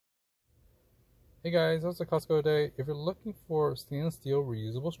Hey guys, it's a Costco day. If you're looking for stainless steel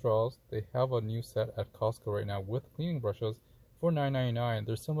reusable straws, they have a new set at Costco right now with cleaning brushes for $9.99.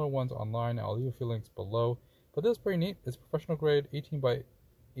 There's similar ones online. I'll leave a few links below. But this is pretty neat. It's professional grade, 18 by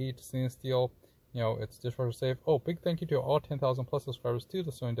 8 stainless steel. It's dishwasher safe. Oh, big thank you to all 10,000 plus subscribers to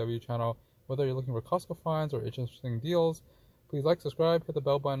the SterlingW channel. Whether you're looking for Costco finds or interesting deals, please like, subscribe, hit the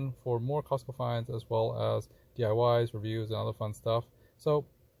bell button for more Costco finds as well as DIYs, reviews, and other fun stuff. So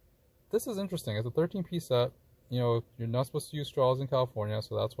this is interesting. It's a 13-piece set. You're not supposed to use straws in California,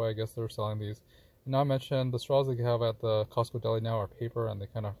 so that's why I guess they're selling these. And not to mention, the straws they have at the Costco deli now are paper, and they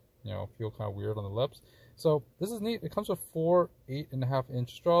kind of, feel kind of weird on the lips. So this is neat. It comes with 4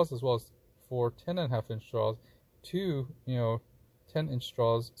 8.5-inch straws, as well as 4 10.5-inch straws, 2, 10-inch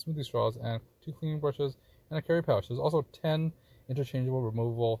straws, smoothie straws, and 2 cleaning brushes, and a carry pouch. There's also 10 interchangeable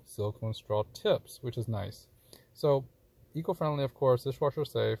removable silicone straw tips, which is nice. So eco-friendly, of course, dishwasher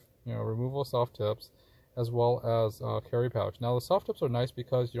safe, removable soft tips, as well as carry pouch. Now the soft tips are nice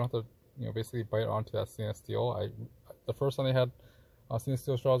because you don't have to, basically bite onto that stainless steel. The first time they had stainless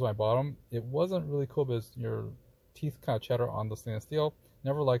steel straws when I bought them, it wasn't really cool because your teeth kind of chatter on the stainless steel.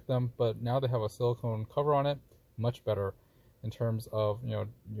 Never liked them, but now they have a silicone cover on it, much better in terms of,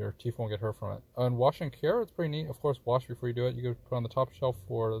 your teeth won't get hurt from it. And wash and care, it's pretty neat. Of course, wash before you do it. You could put on the top shelf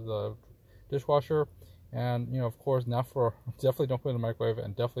for the dishwasher. And, of course, definitely don't put it in the microwave,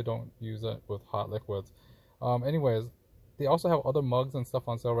 and definitely don't use it with hot liquids. Anyways, they also have other mugs and stuff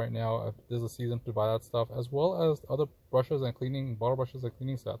on sale right now. There's a season to buy that stuff, as well as other brushes and bottle brushes and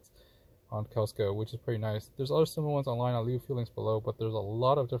cleaning sets on Costco, which is pretty nice. There's other similar ones online. I'll leave a few links below, but there's a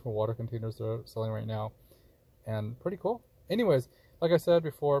lot of different water containers they're selling right now, and pretty cool. Anyways, like I said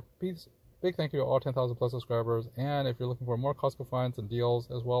before, big thank you to all 10,000 plus subscribers. And if you're looking for more Costco finds and deals,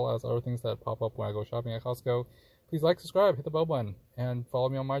 as well as other things that pop up when I go shopping at Costco, please like, subscribe, hit the bell button, and follow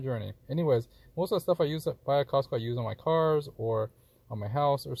me on my journey. Anyways, most of the stuff I buy at Costco, I use on my cars or on my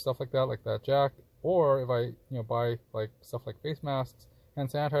house or stuff like that jack. Or if I, buy like stuff like face masks, hand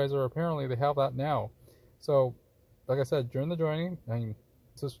sanitizer, apparently they have that now. So, like I said, during the journey,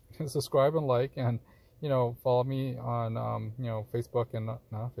 subscribe and like, and follow me on, Facebook and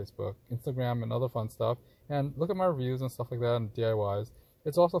not Facebook, Instagram and other fun stuff. And look at my reviews and stuff like that and DIYs.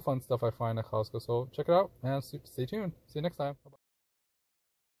 It's also fun stuff I find at Costco. So check it out and stay tuned. See you next time. Bye-bye.